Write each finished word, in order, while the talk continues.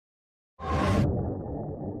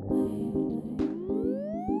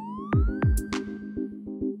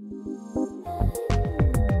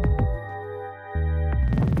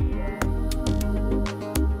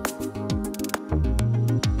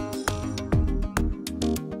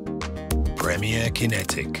Premier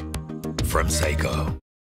Kinetic from Seiko.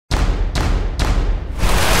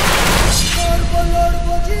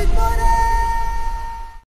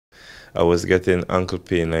 I was getting ankle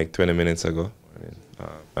pain like 20 minutes ago,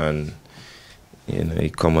 and you know, he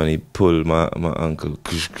come and he pulled my ankle.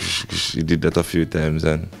 He did that a few times,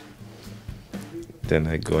 and then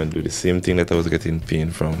I go and do the same thing that I was getting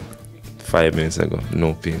pain from 5 minutes ago.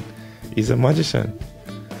 No pain. He's a magician.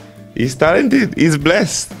 He's talented. He's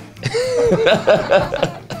blessed.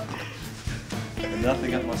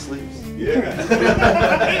 Nothing up my sleeves.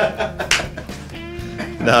 Yeah.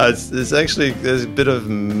 No, it's actually, there's a bit of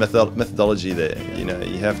methodology there. You know,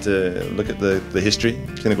 you have to look at the history,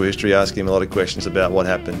 clinical history, ask him a lot of questions about what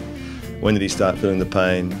happened, when did he start feeling the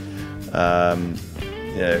pain,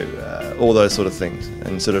 all those sort of things.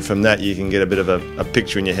 And sort of from that you can get a bit of a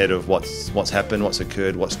picture in your head of what's happened, what's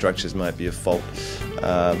occurred, what structures might be at fault.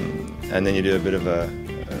 And then you do a bit of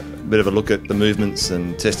a look at the movements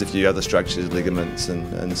and test a few other structures, ligaments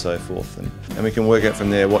and so forth. And we can work out from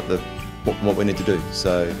there what we need to do.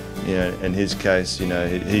 So, you know, in his case, you know,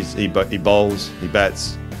 he bowls, he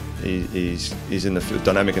bats, he's in the field,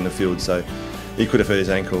 dynamic in the field. So he could have hurt his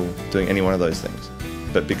ankle doing any one of those things.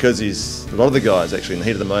 But because a lot of the guys actually in the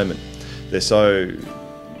heat of the moment, they're so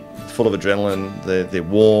full of adrenaline, they're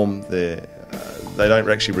warm, they don't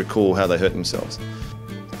actually recall how they hurt themselves.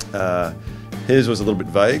 His was a little bit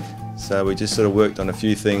vague, so we just sort of worked on a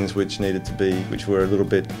few things which were a little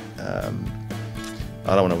bit,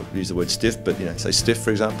 I don't want to use the word stiff, but you know, say stiff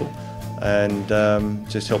for example, and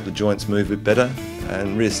just help the joints move a bit better,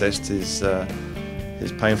 and reassessed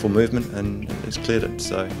his painful movement, and it's cleared it.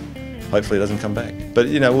 So hopefully it doesn't come back. But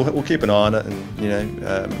you know, we'll keep an eye on it, and you know,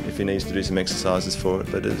 if he needs to do some exercises for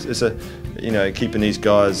it. But it's you know, keeping these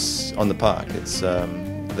guys on the park. It's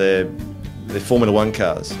they're Formula One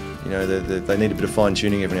cars. You know, they need a bit of fine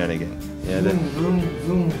tuning every now and again. You know, vroom,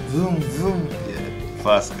 vroom, vroom, vroom. Yeah,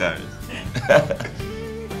 fast cars.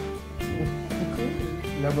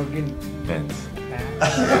 Lamborghini. Benz.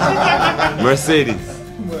 Mercedes.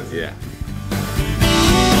 Yeah.